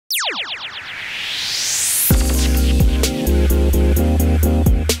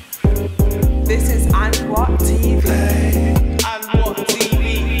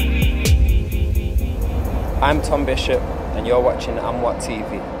I'm Tom Bishop, and you're watching AndWhat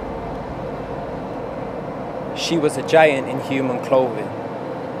TV. She was a giant in human clothing,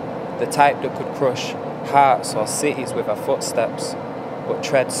 the type that could crush hearts or cities with her footsteps, but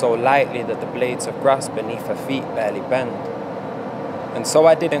tread so lightly that the blades of grass beneath her feet barely bend. And so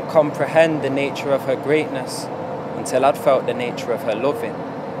I didn't comprehend the nature of her greatness until I'd felt the nature of her loving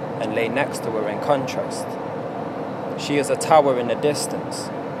and lay next to her in contrast. She is a tower in the distance,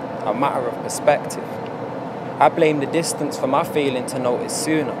 a matter of perspective. I blame the distance for my failing to notice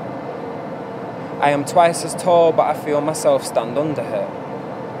sooner. I am twice as tall, but I feel myself stand under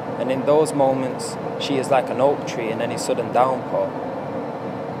her. And in those moments, she is like an oak tree in any sudden downpour.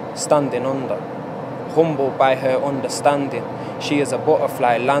 Standing under, humbled by her understanding, she is a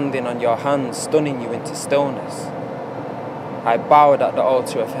butterfly landing on your hands, stunning you into stillness. I bowed at the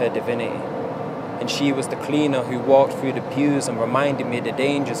altar of her divinity, and she was the cleaner who walked through the pews and reminded me of the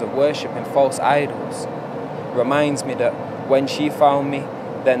dangers of worshipping false idols. Reminds me that when she found me,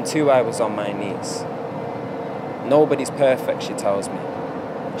 then too I was on my knees. Nobody's perfect, she tells me.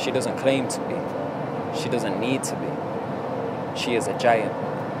 She doesn't claim to be. She doesn't need to be. She is a giant,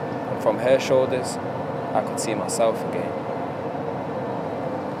 and from her shoulders, I could see myself again.